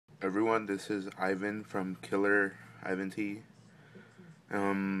Everyone, this is Ivan from Killer Ivan T.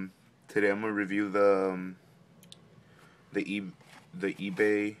 Today I'm gonna review the e the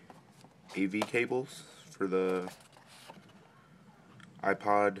eBay AV cables for the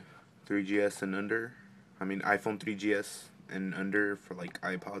iPod 3GS and under. I mean iPhone 3GS and under for like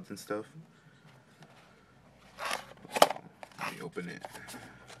iPods and stuff. Let me open it.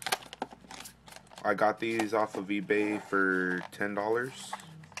 I got these off of eBay for $10.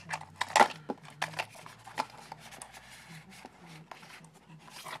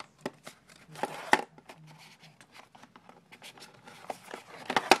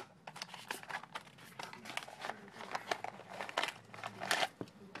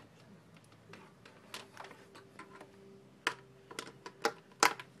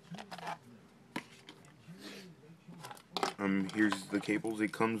 Here's the cables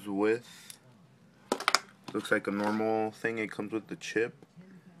it comes with. Looks like a normal thing. It comes with the chip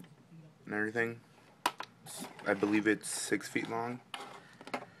and everything. I believe it's 6 feet long.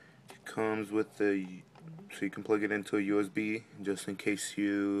 It comes with so you can plug it into a USB just in case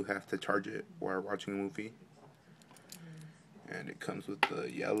you have to charge it while watching a movie. And it comes with the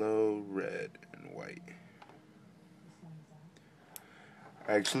yellow, red, and white.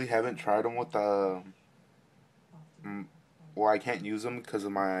 I actually haven't tried them with the well, I can't use them because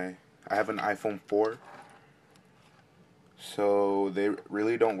of I have an iPhone 4, so they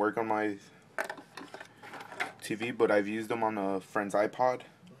really don't work on my TV, but I've used them on a friend's iPod,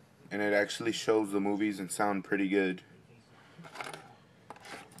 and it actually shows the movies and sound pretty good.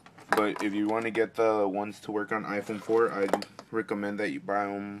 But if you want to get the ones to work on iPhone 4, I'd recommend that you buy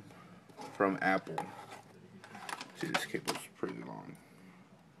them from Apple. See, this cable's pretty long.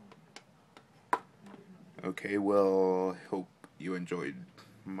 Okay, well, hope you enjoyed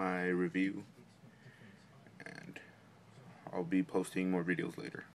my review, and I'll be posting more videos later.